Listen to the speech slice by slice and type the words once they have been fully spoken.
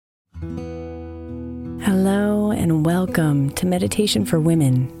Hello and welcome to Meditation for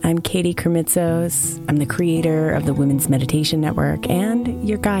Women. I'm Katie Kermitzos. I'm the creator of the Women's Meditation Network and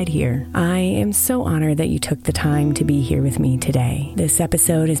your guide here. I am so honored that you took the time to be here with me today. This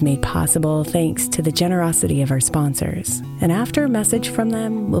episode is made possible thanks to the generosity of our sponsors. And after a message from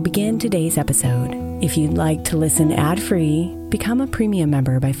them, we'll begin today's episode. If you'd like to listen ad-free, become a premium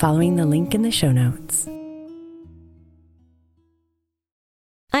member by following the link in the show notes.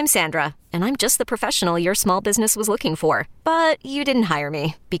 I'm Sandra, and I'm just the professional your small business was looking for. But you didn't hire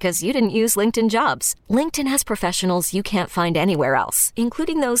me because you didn't use LinkedIn Jobs. LinkedIn has professionals you can't find anywhere else,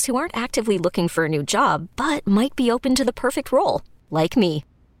 including those who aren't actively looking for a new job, but might be open to the perfect role, like me.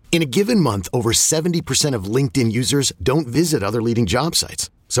 In a given month, over 70% of LinkedIn users don't visit other leading job sites.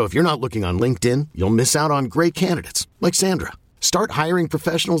 So if you're not looking on LinkedIn, you'll miss out on great candidates, like Sandra. Start hiring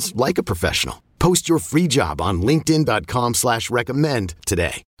professionals like a professional. Post your free job on linkedin.com/recommend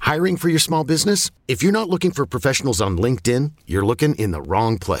today. Hiring for your small business? If you're not looking for professionals on LinkedIn, you're looking in the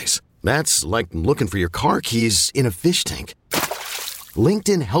wrong place. That's like looking for your car keys in a fish tank.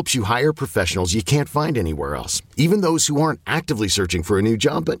 LinkedIn helps you hire professionals you can't find anywhere else, even those who aren't actively searching for a new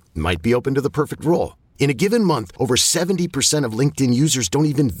job but might be open to the perfect role. In a given month, over 70% of LinkedIn users don't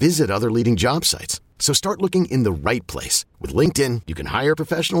even visit other leading job sites. So start looking in the right place. With LinkedIn, you can hire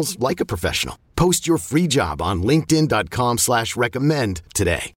professionals like a professional. Post your free job on linkedin.com/recommend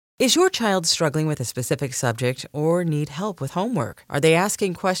today. Is your child struggling with a specific subject or need help with homework? Are they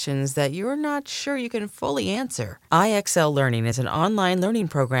asking questions that you're not sure you can fully answer? IXL Learning is an online learning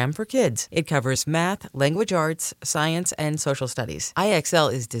program for kids. It covers math, language arts, science, and social studies.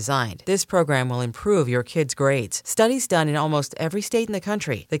 IXL is designed. This program will improve your kids' grades. Studies done in almost every state in the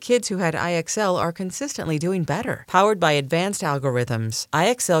country. The kids who had IXL are consistently doing better. Powered by advanced algorithms,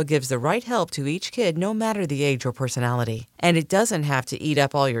 IXL gives the right help to each kid no matter the age or personality. And it doesn't have to eat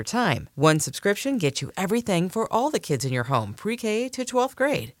up all your time. One subscription gets you everything for all the kids in your home, pre-K to 12th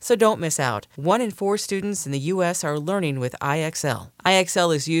grade. So don't miss out. 1 in 4 students in the U.S. are learning with IXL.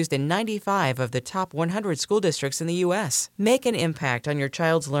 IXL is used in 95 of the top 100 school districts in the U.S. Make an impact on your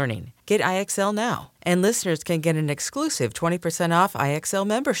child's learning. Get IXL now. And listeners can get an exclusive 20% off IXL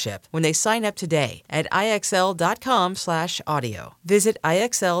membership when they sign up today at IXL.com/audio. Visit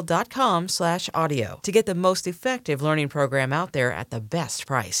IXL.com/audio to get the most effective learning program out there at the best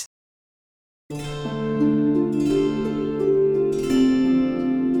price.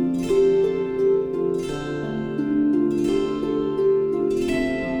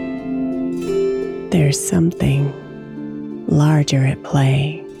 There's something larger at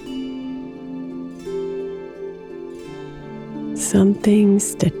play. Something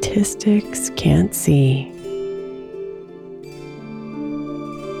statistics can't see.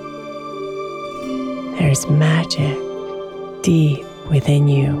 There's magic deep within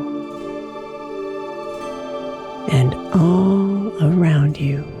you and all around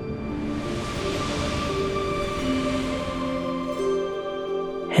you.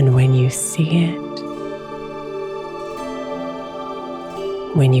 And when you see it,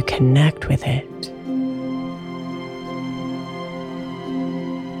 when you connect with it,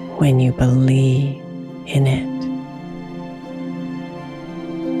 when you believe in it,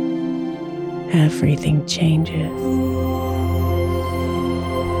 everything changes.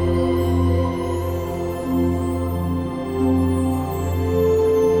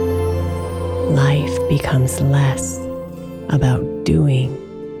 Life becomes less about doing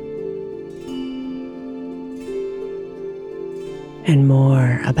and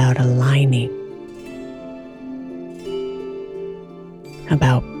more about aligning,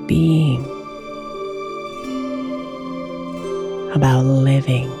 about being, about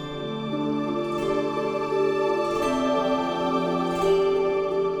living.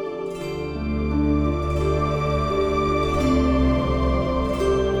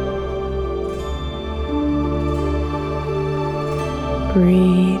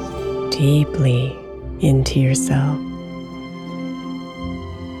 Breathe deeply into yourself,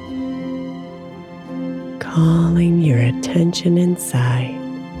 calling your attention inside.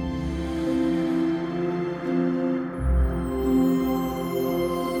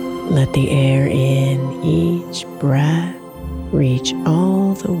 Let the air in each breath reach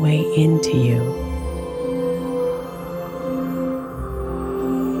all the way into you.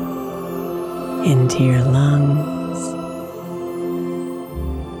 Into your lungs,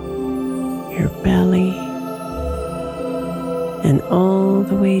 your belly, and all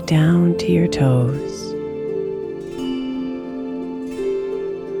the way down to your toes.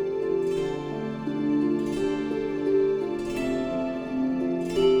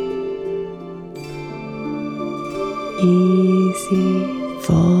 Easy,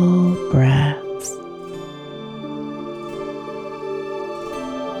 full breaths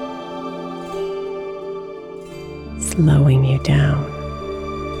slowing you down,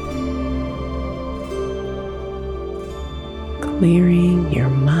 clearing your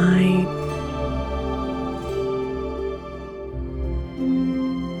mind,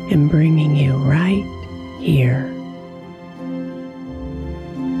 and bringing you right here,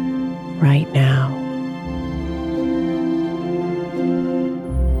 right now.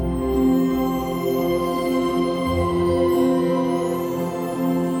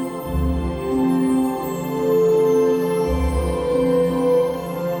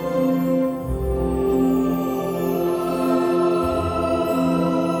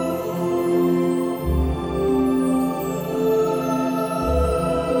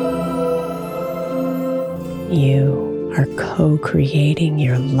 You are co-creating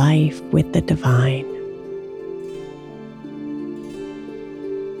your life with the divine.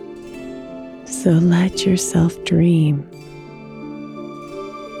 So let yourself dream.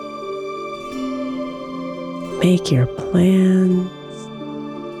 Make your plans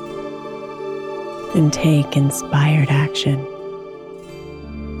and take inspired action.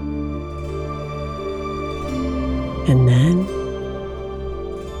 And then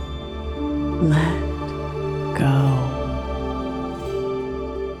let go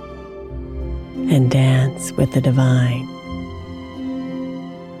and dance with the divine.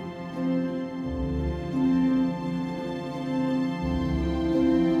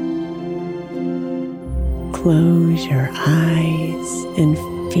 Close your eyes and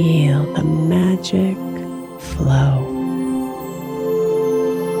feel the magic flow.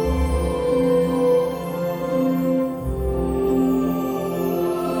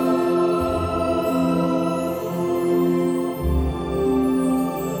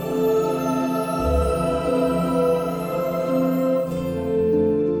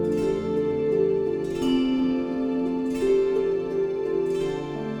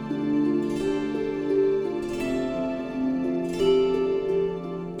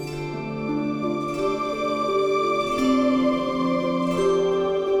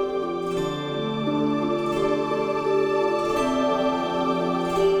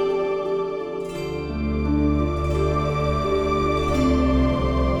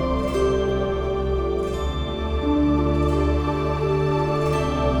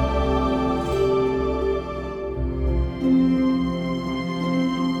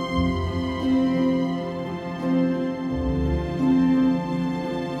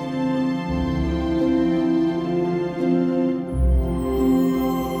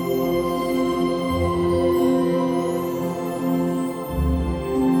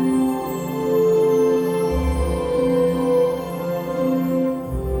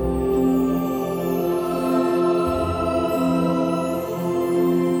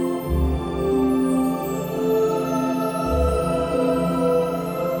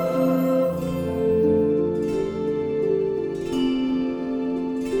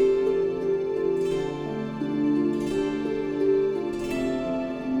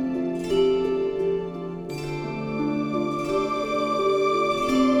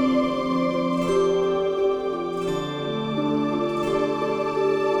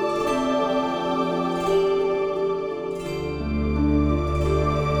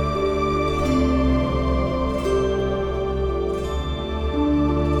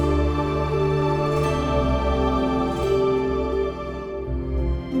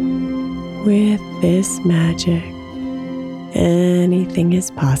 With this magic, anything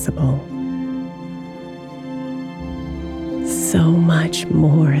is possible. So much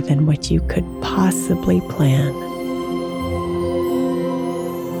more than what you could possibly plan.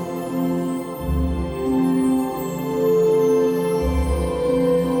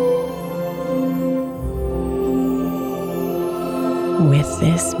 With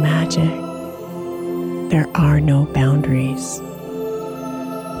this magic, there are no boundaries.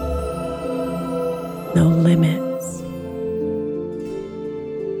 No limits,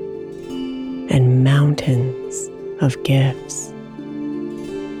 and mountains of gifts.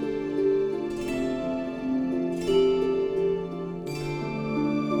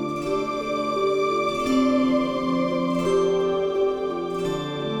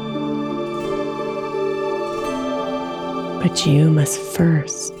 But you must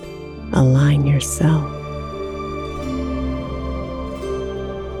first align yourself.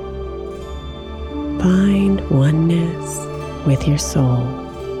 Find oneness with your soul.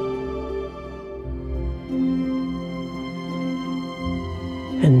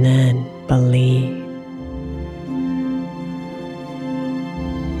 And then believe.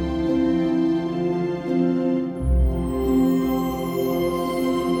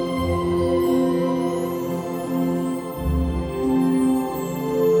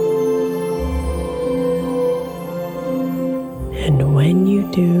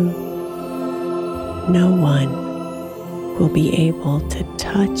 no one will be able to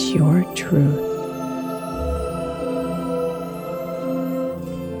touch your truth.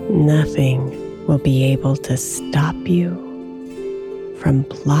 Nothing will be able to stop you from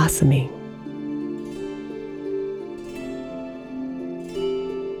blossoming.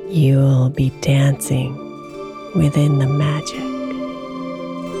 You'll be dancing within the magic.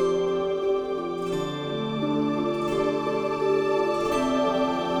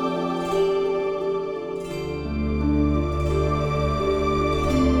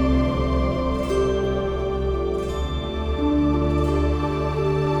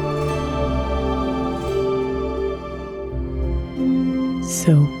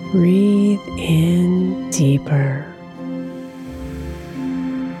 So breathe in deeper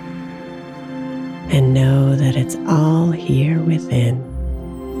and know that it's all here within.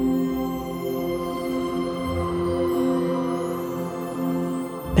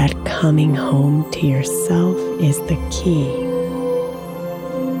 That coming home to yourself is the key.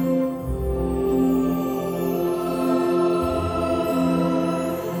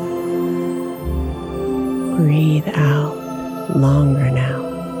 Breathe out longer now.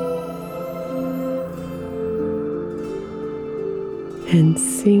 And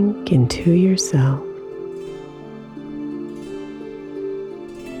sink into yourself.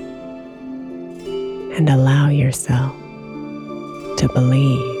 And allow yourself to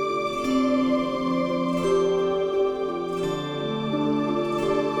believe.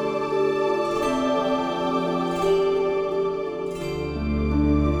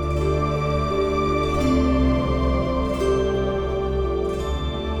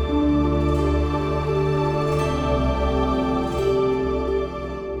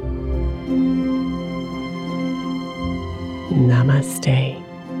 Namaste,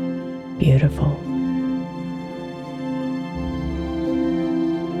 beautiful.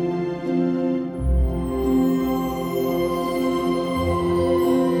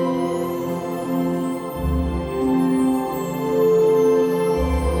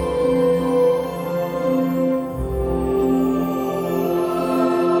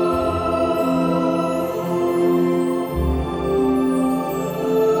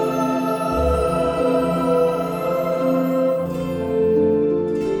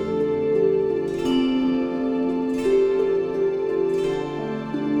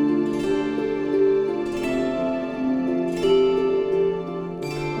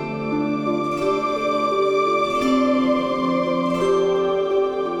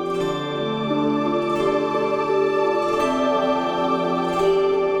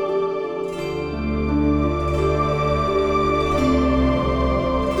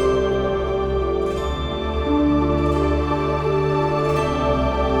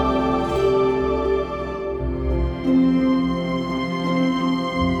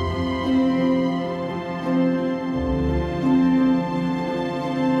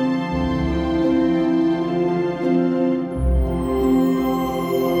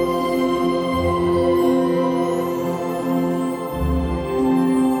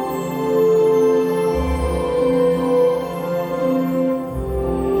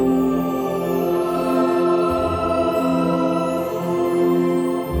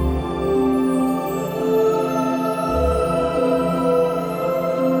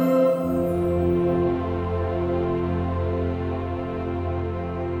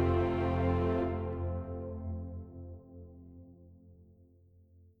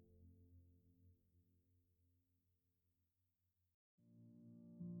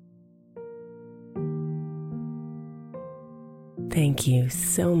 Thank you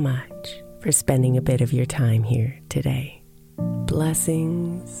so much for spending a bit of your time here today.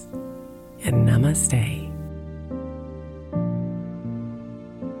 Blessings and namaste.